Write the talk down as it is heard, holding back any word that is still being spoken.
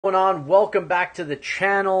Going on? Welcome back to the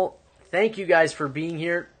channel. Thank you guys for being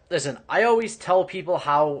here. Listen, I always tell people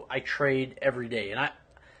how I trade every day, and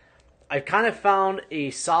I've kind of found a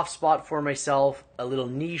soft spot for myself, a little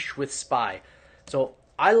niche with SPY. So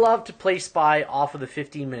I love to play SPY off of the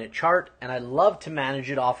 15-minute chart, and I love to manage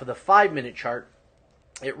it off of the 5-minute chart.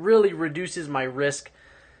 It really reduces my risk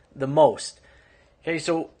the most. Okay,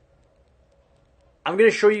 so I'm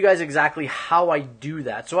going to show you guys exactly how I do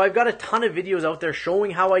that. So I've got a ton of videos out there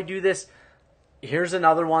showing how I do this. Here's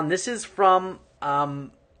another one. This is from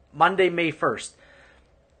Monday, May 1st.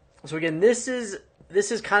 So again, this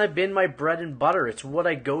has kind of been my bread and butter. It's what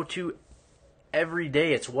I go to every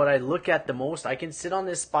day. It's what I look at the most. I can sit on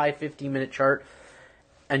this SPY 15-minute chart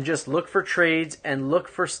and just look for trades and look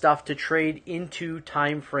for stuff to trade into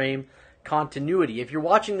time frame continuity. If you're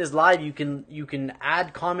watching this live, you can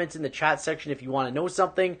add comments in the chat section if you want to know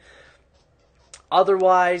something.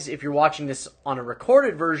 Otherwise, if you're watching this on a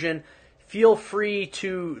recorded version, feel free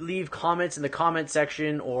to leave comments in the comment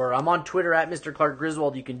section, or I'm on Twitter at Mr. Clark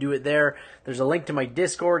Griswold. You can do it there. There's a link to my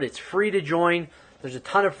Discord. It's free to join. There's a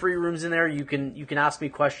ton of free rooms in there. You can ask me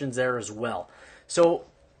questions there as well. So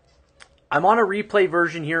I'm on a replay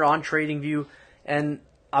version here on TradingView, and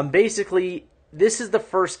I'm basically, this is the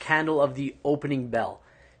first candle of the opening bell.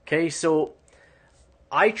 Okay, so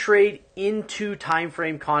I trade into time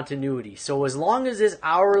frame continuity. So as long as this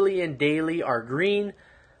hourly and daily are green,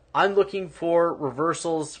 I'm looking for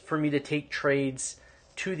reversals for me to take trades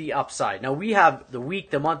to the upside. Now we have the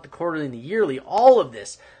week, the month, the quarterly, and the yearly, all of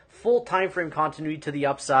this full time frame continuity to the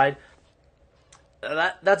upside.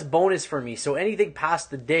 That's bonus for me. So anything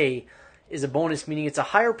past the day is a bonus, meaning it's a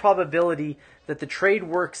higher probability that the trade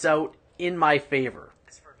works out in my favor.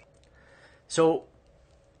 So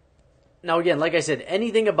now again, like I said,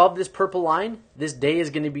 anything above this purple line, this day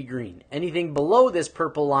is going to be green. Anything below this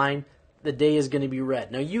purple line, the day is going to be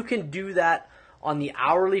red. Now you can do that on the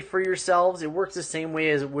hourly for yourselves. It works the same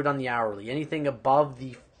way as it would on the hourly. Anything above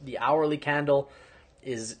the hourly candle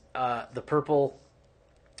is the purple,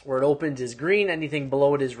 where it opens is green. Anything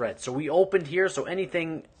below it is red. So we opened here, so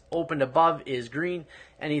anything opened above is green.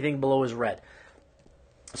 Anything below is red.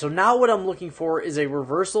 So now what I'm looking for is a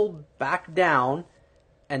reversal back down,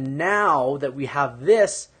 and now that we have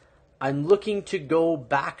this, I'm looking to go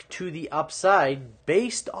back to the upside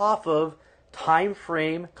based off of time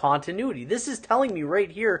frame continuity. This is telling me right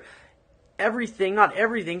here everything, not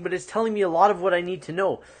everything, but it's telling me a lot of what I need to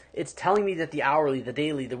know. It's telling me that the hourly, the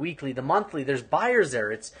daily, the weekly, the monthly, there's buyers there.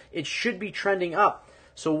 It should be trending up.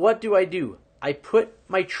 So what do? I put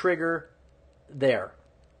my trigger there.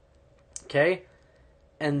 Okay?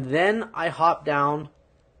 And then I hop down.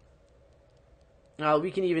 Now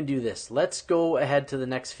we can even do this. Let's go ahead to the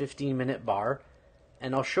next 15-minute bar,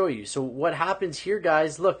 and I'll show you. So what happens here,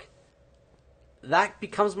 guys, look, that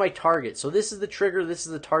becomes my target. So this is the trigger, this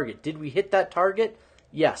is the target. Did we hit that target?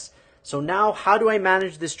 Yes. So now how do I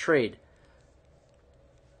manage this trade?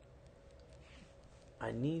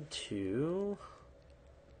 I need to,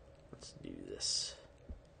 let's do this.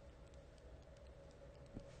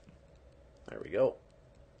 There we go.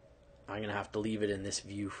 I'm going to have to leave it in this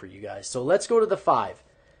view for you guys. So let's go to the 5.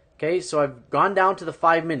 Okay, so I've gone down to the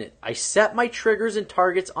 5-minute. I set my triggers and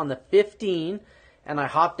targets on the 15, and I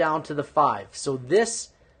hop down to the 5. So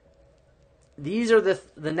these are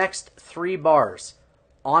the next 3 bars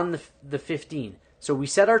on the 15. So we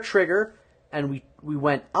set our trigger, and we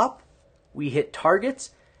went up, we hit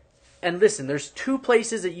targets, and listen, there's 2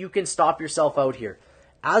 places that you can stop yourself out here.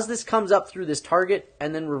 As this comes up through this target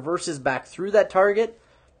and then reverses back through that target,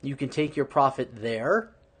 you can take your profit there,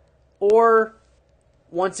 or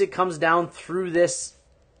once it comes down through this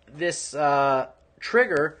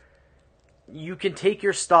trigger, you can take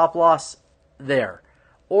your stop loss there.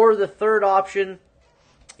 Or the third option,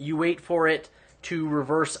 you wait for it to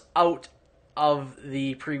reverse out of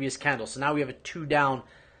the previous candle. So now we have a 2 down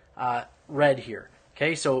red here.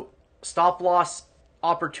 Okay, so stop loss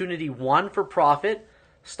opportunity 1 for profit,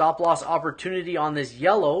 stop loss opportunity on this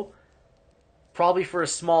yellow, probably for a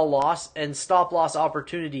small loss, and stop loss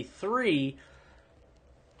opportunity 3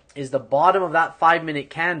 is the bottom of that 5-minute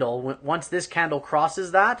candle. Once this candle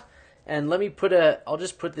crosses that, and let me I'll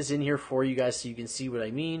just put this in here for you guys so you can see what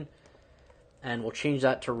I mean, and we'll change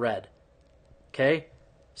that to red. Okay,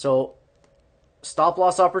 so stop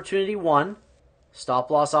loss opportunity 1, stop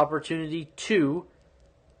loss opportunity 2,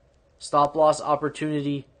 stop loss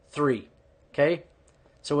opportunity 3. Okay,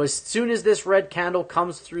 so as soon as this red candle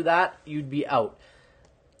comes through that, you'd be out.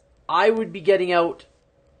 I would be getting out.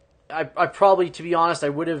 I probably, to be honest, I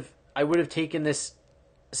would have taken this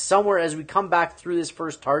somewhere as we come back through this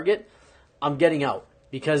first target. I'm getting out.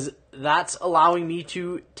 because that's allowing me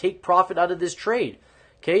to take profit out of this trade.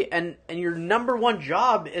 Okay, and your number one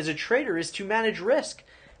job as a trader is to manage risk.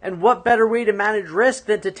 And what better way to manage risk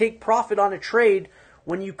than to take profit on a trade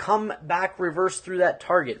when you come back reverse through that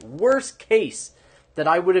target? Worst case that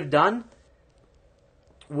I would have done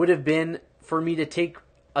would have been for me to take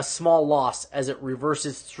a small loss as it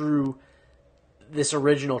reverses through this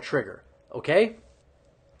original trigger. Okay?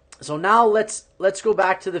 So now let's go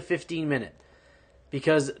back to the 15-minute,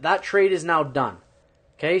 because that trade is now done.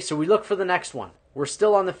 Okay? So we look for the next one. We're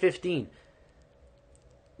still on the 15.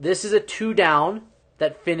 This is a 2 down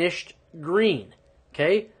that finished green.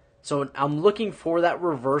 Okay? So I'm looking for that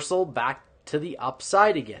reversal back to the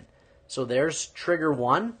upside again. So there's trigger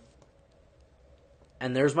 1.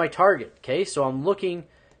 And there's my target. Okay? So I'm looking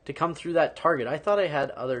to come through that target. I thought I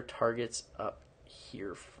had other targets up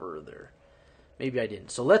here further. Maybe I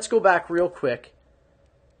didn't. So let's go back real quick.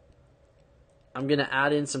 I'm going to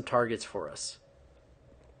add in some targets for us.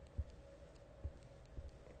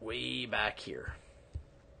 Way back here.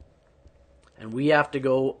 And we have to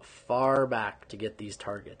go far back to get these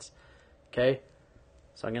targets. Okay?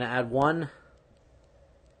 So I'm going to add one.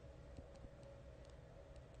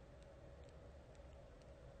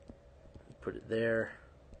 Put it there.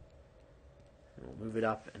 And we'll move it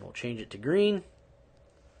up and we'll change it to green.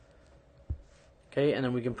 Okay, and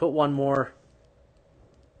then we can put one more.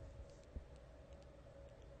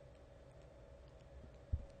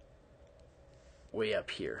 Way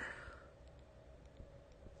up here.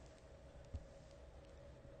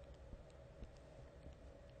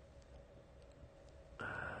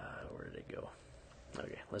 Where did it go?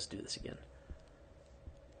 Okay, let's do this again.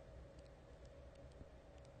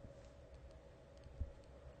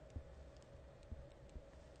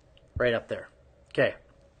 Right up there. Okay.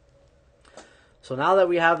 So now that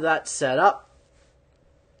we have that set up,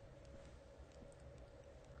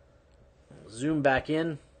 zoom back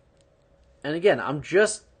in. And again, I'm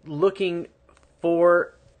just looking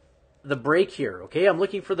for the break here, okay? I'm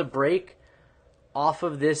looking for the break off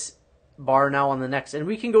of this bar now on the next. And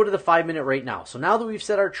we can go to the 5-minute right now. So now that we've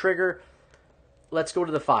set our trigger, let's go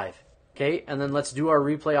to the 5, okay? And then let's do our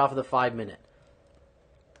replay off of the 5-minute.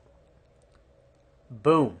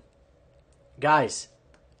 Boom. Guys,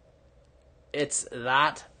 it's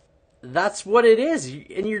that. That's what it is.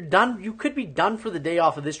 And you're done. You could be done for the day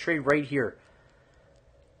off of this trade right here.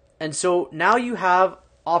 And so now you have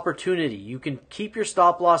opportunity. You can keep your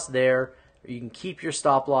stop loss there, or you can keep your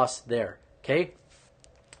stop loss there. Okay?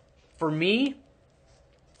 For me,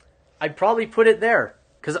 I'd probably put it there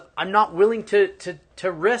because I'm not willing to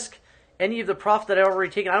risk any of the profit that I've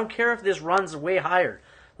already taken. I don't care if this runs way higher.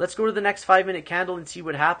 Let's go to the next 5-minute candle and see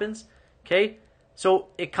what happens. Okay? So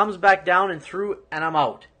it comes back down and through, and I'm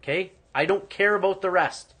out. Okay? I don't care about the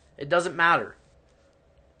rest. It doesn't matter.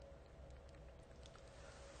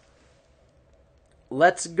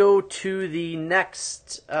 Let's go to the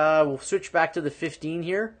next, we'll switch back to the 15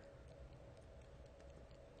 here.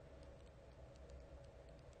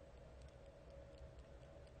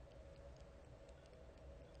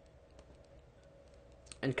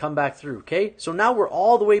 And come back through, okay? So now we're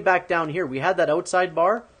all the way back down here. We had that outside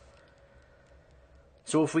bar.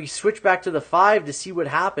 So if we switch back to the 5 to see what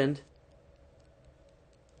happened,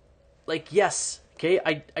 like, yes, okay,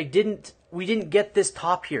 we didn't get this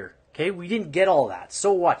top here. Okay, we didn't get all that.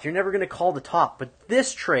 So what? You're never going to call the top. But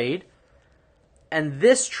this trade and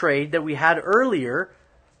this trade that we had earlier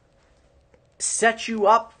set you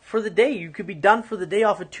up for the day. You could be done for the day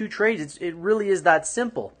off of 2 trades. It really is that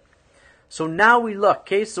simple. So now we look.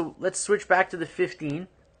 Okay, so let's switch back to the 15.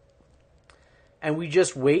 And we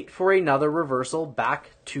just wait for another reversal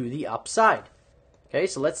back to the upside. Okay,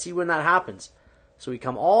 so let's see when that happens. So we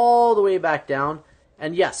come all the way back down.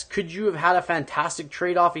 And yes, could you have had a fantastic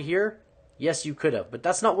trade off of here? Yes, you could have. But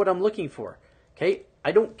that's not what I'm looking for. Okay?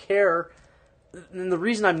 I don't care. And the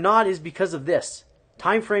reason I'm not is because of this.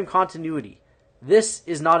 Time frame continuity. This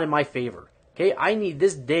is not in my favor. Okay? I need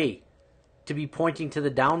this day to be pointing to the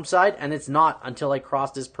downside, and it's not until I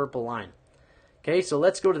cross this purple line. Okay? So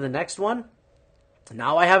let's go to the next one.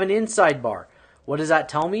 Now I have an inside bar. What does that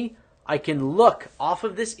tell me? I can look off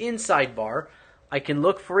of this inside bar. I can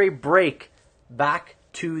look for a break back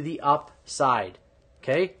to the upside.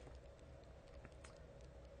 Okay?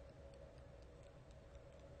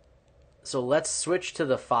 So let's switch to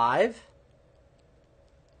the 5.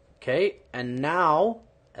 Okay? And now,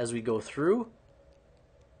 as we go through,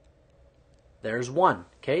 there's 1.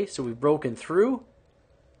 Okay? So we've broken through.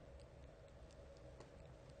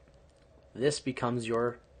 This becomes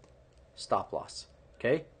your stop loss.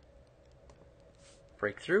 Okay?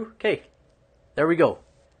 Breakthrough. Okay. There we go.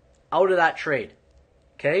 Out of that trade.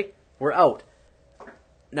 Okay, we're out.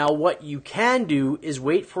 Now what you can do is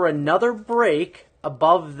wait for another break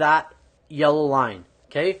above that yellow line.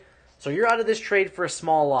 Okay, so you're out of this trade for a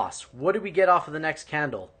small loss. What do we get off of the next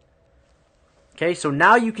candle? Okay, so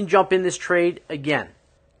now you can jump in this trade again.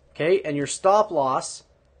 Okay, and your stop loss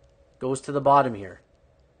goes to the bottom here.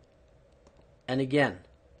 And again.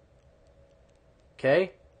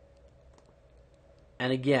 Okay?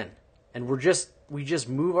 And again. And we just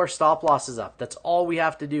move our stop losses up. That's all we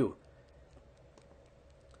have to do.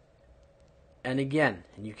 And again,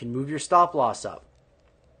 and you can move your stop loss up.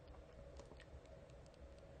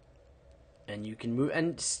 And you can move,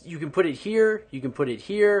 and you can put it here, you can put it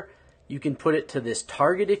here, you can put it to this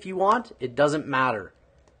target if you want. It doesn't matter.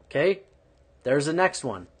 Okay? There's the next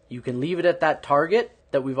one. You can leave it at that target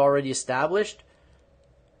that we've already established.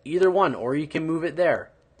 Either one, or you can move it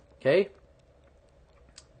there. Okay?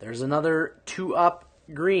 There's another 2 up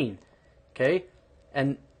green. Okay?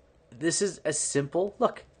 And this is as simple.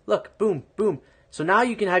 Look, boom, boom. So now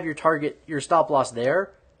you can have your target, your stop loss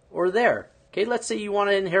there or there. Okay, let's say you want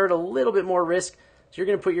to inherit a little bit more risk. So you're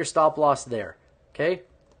going to put your stop loss there. Okay?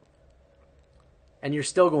 And you're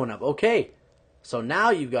still going up. Okay. So now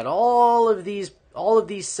you've got all of these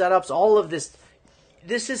setups, all of this.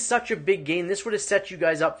 This is such a big game. This would have set you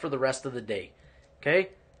guys up for the rest of the day. Okay?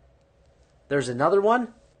 There's another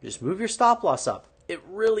one. Just move your stop loss up. It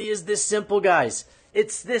really is this simple, guys.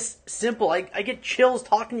 It's this simple. I get chills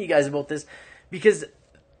talking to you guys about this because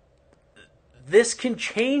this can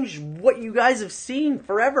change what you guys have seen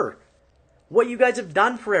forever. What you guys have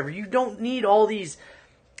done forever. You don't need all these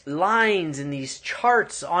lines and these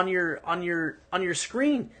charts on your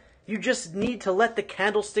screen. You just need to let the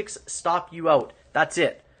candlesticks stop you out. That's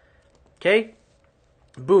it. Okay?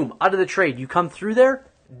 Boom. Out of the trade. You come through there.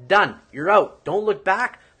 Done. You're out. Don't look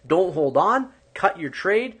back. Don't hold on. Cut your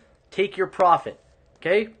trade. Take your profit.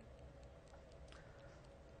 Okay?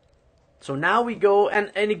 So now we go, and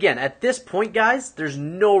again, at this point, guys, there's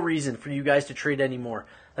no reason for you guys to trade anymore.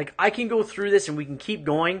 Like, I can go through this and we can keep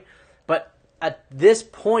going, but at this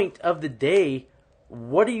point of the day,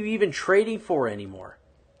 what are you even trading for anymore?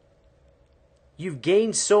 You've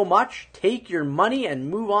gained so much. Take your money and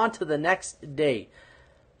move on to the next day.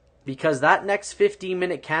 Because that next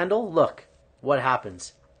 15-minute candle, look what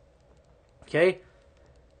happens. Okay?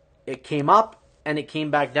 It came up and it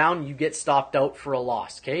came back down. You get stopped out for a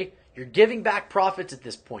loss. Okay? You're giving back profits at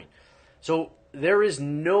this point. So there is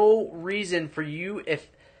no reason for you, if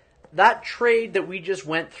that trade that we just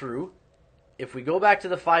went through, if we go back to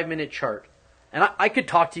the 5-minute chart, and I could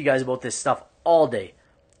talk to you guys about this stuff all day.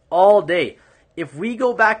 All day. If we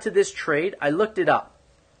go back to this trade, I looked it up,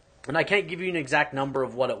 and I can't give you an exact number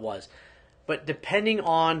of what it was, but depending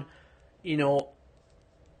on, you know,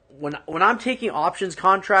 when I'm taking options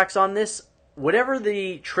contracts on this, whatever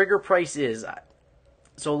the trigger price is,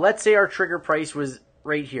 so let's say our trigger price was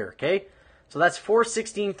right here, okay? So that's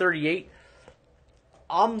 416.38.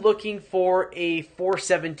 I'm looking for a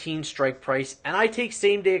 417 strike price, and I take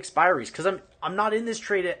same day expiries because I'm not in this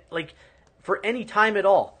trade at, like, for any time at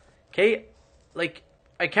all. Okay? Like,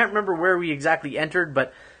 I can't remember where we exactly entered,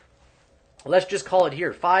 but let's just call it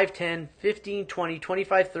here. 5, 10, 15, 20,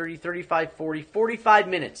 25, 30, 35, 40, 45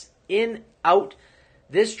 minutes. In, out.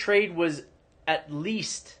 This trade was at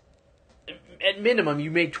least, at minimum, you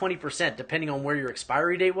made 20%, depending on where your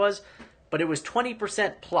expiry date was, but it was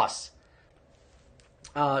 20% plus.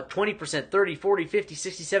 20%, 30, 40, 50,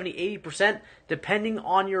 60, 70, 80%, depending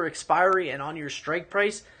on your expiry and on your strike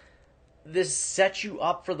price. This sets you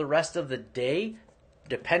up for the rest of the day,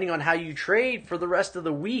 depending on how you trade for the rest of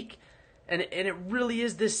the week. And it really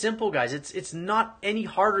is this simple, guys. It's not any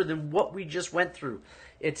harder than what we just went through.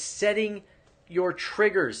 It's setting your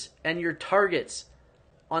triggers and your targets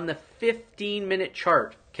on the 15-minute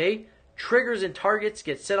chart, okay? Triggers and targets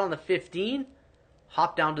get set on the 15,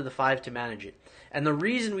 hop down to the 5 to manage it. And the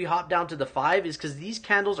reason we hop down to the 5 is because these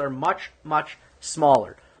candles are much, much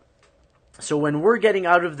smaller. So when we're getting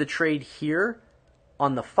out of the trade here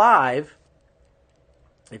on the 5,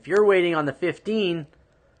 if you're waiting on the 15,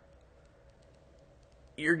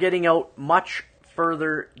 you're getting out much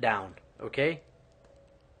further down, okay?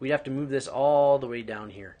 We'd have to move this all the way down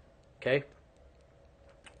here, okay?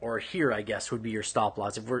 Or here, I guess, would be your stop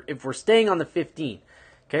loss. If we're staying on the 15,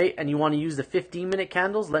 okay, and you want to use the 15-minute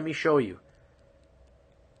candles, let me show you.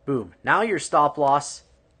 Boom. Now your stop loss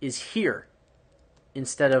is here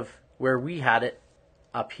instead of where we had it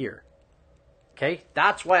up here. Okay?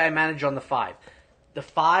 That's why I manage on the 5. The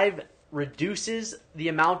 5 reduces the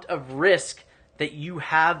amount of risk that you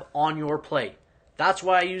have on your play. That's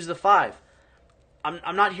why I use the 5.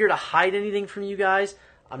 I'm not here to hide anything from you guys.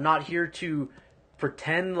 I'm not here to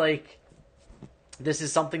pretend like this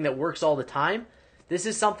is something that works all the time. This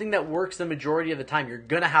is something that works the majority of the time. You're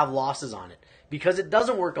going to have losses on it because it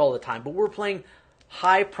doesn't work all the time. But we're playing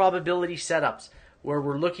high probability setups where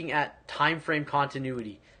we're looking at time frame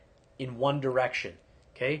continuity in one direction.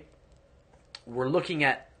 Okay? We're looking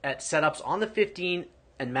at setups on the 15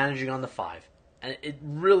 and managing on the 5. And it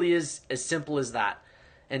really is as simple as that.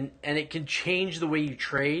 And it can change the way you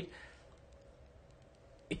trade.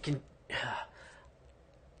 It can...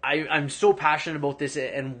 I'm so passionate about this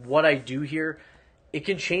and what I do here. It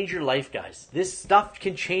can change your life, guys. This stuff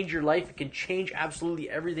can change your life. It can change absolutely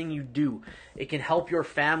everything you do. It can help your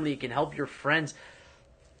family. It can help your friends.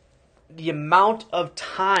 The amount of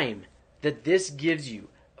time that this gives you,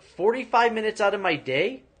 45 minutes out of my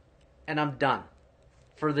day, and I'm done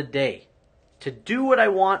for the day. To do what I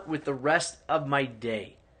want with the rest of my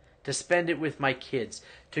day. To spend it with my kids.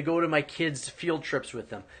 To go to my kids' field trips with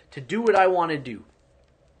them. To do what I want to do.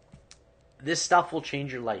 This stuff will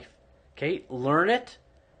change your life. Okay? Learn it.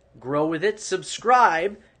 Grow with it.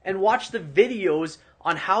 Subscribe. And watch the videos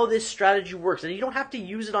on how this strategy works. And you don't have to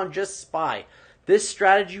use it on just SPY. This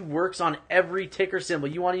strategy works on every ticker symbol.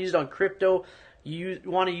 You want to use it on crypto. You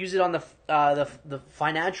want to use it on the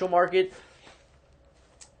financial market.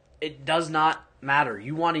 It does not matter.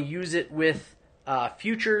 You want to use it with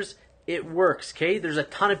futures. It works. Okay? There's a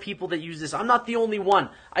ton of people that use this. I'm not the only one.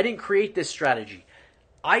 I didn't create this strategy.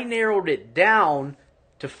 I narrowed it down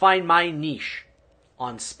to find my niche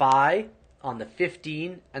on SPY, on the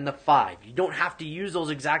 15, and the 5. You don't have to use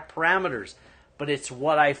those exact parameters, but it's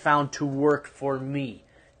what I found to work for me.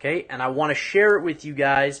 Okay? And I want to share it with you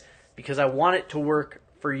guys because I want it to work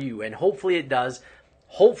for you. And hopefully it does.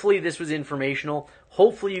 Hopefully this was informational.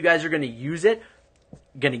 Hopefully you guys are going to use it,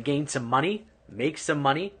 going to gain some money, make some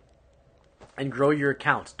money, and grow your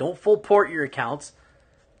accounts. Don't full port your accounts.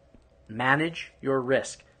 Manage your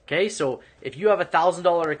risk. Okay, so if you have a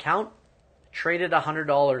 $1,000 account, trade it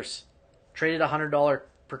 $100. Trade it $100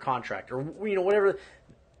 per contract, or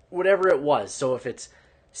whatever it was. So if it's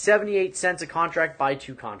 78 cents a contract, buy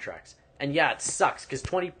 2 contracts. And yeah, it sucks because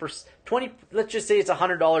 20. Let's just say it's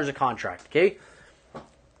 $100 a contract. Okay,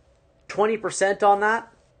 20% on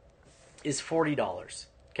that is $40.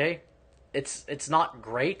 Okay, it's not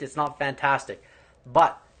great. It's not fantastic,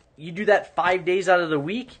 but you do that 5 days out of the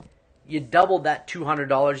week. You doubled that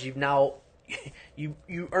 $200. You've now you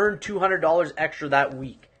earned $200 extra that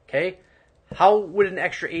week. Okay, how would an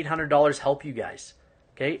extra $800 help you guys?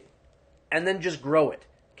 Okay, and then just grow it.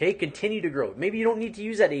 Okay, continue to grow it. Maybe you don't need to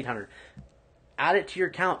use that $800. Add it to your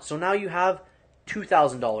account. So now you have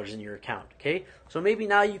 $2,000 in your account. Okay, so maybe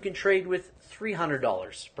now you can trade with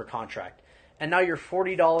 $300 per contract. And now your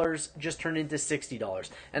 $40 just turned into $60.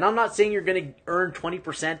 And I'm not saying you're going to earn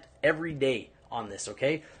 20% every day on this,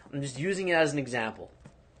 okay? I'm just using it as an example.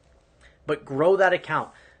 But grow that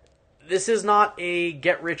account. This is not a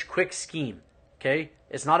get-rich-quick scheme, okay?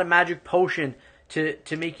 It's not a magic potion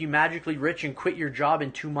to make you magically rich and quit your job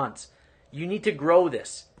in 2 months. You need to grow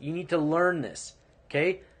this. You need to learn this,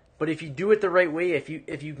 okay? But if you do it the right way, if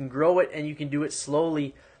you can grow it and you can do it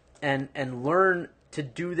slowly and learn to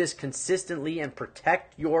do this consistently and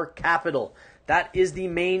protect your capital, that is the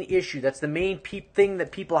main issue. That's the main thing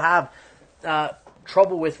that people have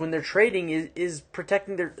trouble with when they're trading is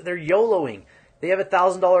protecting their YOLOing. They have a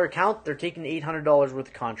 $1,000 account, they're taking $800 worth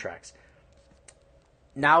of contracts.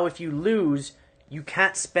 Now if you lose, you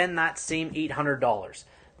can't spend that same $800.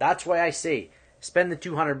 That's why I say spend the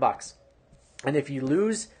 $200. And if you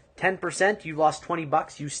lose 10%, you've lost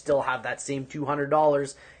 $20, you still have that same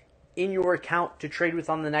 $200 in your account to trade with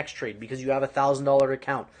on the next trade because you have a $1,000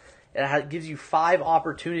 account. It gives you 5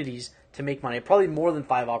 opportunities to make money. Probably more than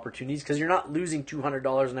 5 opportunities because you're not losing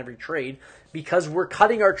 $200 on every trade because we're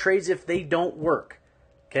cutting our trades if they don't work.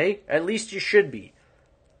 Okay? At least you should be.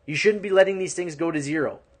 You shouldn't be letting these things go to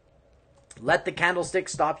zero. Let the candlestick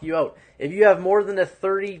stop you out. If you have more than a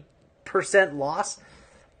 30% loss,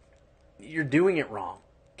 you're doing it wrong.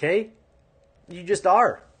 Okay? You just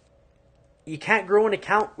are. You can't grow an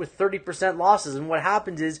account with 30% losses. And what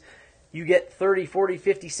happens is you get 30, 40,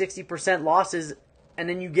 50, 60% losses, and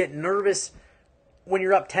then you get nervous when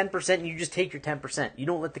you're up 10% and you just take your 10%. You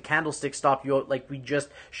don't let the candlestick stop you out like we just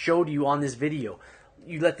showed you on this video.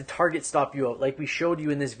 You let the target stop you out like we showed you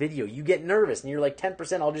in this video. You get nervous and you're like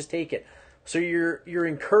 10%, I'll just take it. So you're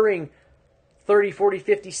incurring 30, 40,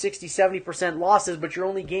 50, 60, 70% losses, but you're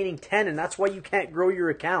only gaining 10, and that's why you can't grow your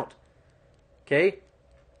account. Okay?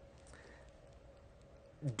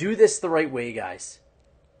 Do this the right way, guys.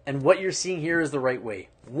 And what you're seeing here is the right way.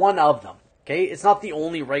 One of them. Okay? It's not the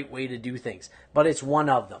only right way to do things, but it's one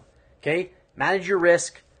of them. Okay? Manage your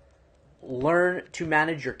risk. learn to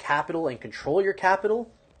manage your capital and control your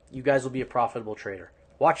capital, you guys will be a profitable trader.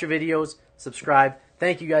 Watch the videos, subscribe.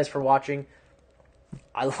 Thank you guys for watching.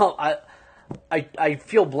 I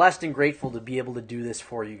feel blessed and grateful to be able to do this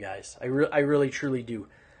for you guys. I really truly do.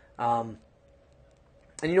 And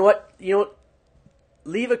you know what?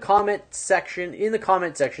 Leave a comment section in the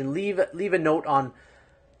comment section. Leave a note on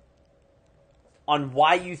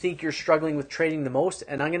why you think you're struggling with trading the most,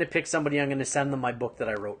 and I'm going to pick somebody. I'm going to send them my book that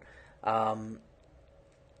I wrote on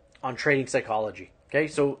trading psychology. Okay,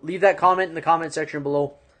 so leave that comment in the comment section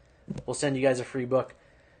below. We'll send you guys a free book.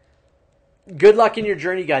 Good luck in your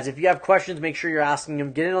journey, guys. If you have questions, make sure you're asking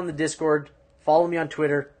them. Get in on the Discord. Follow me on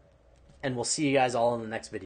Twitter, and we'll see you guys all in the next video.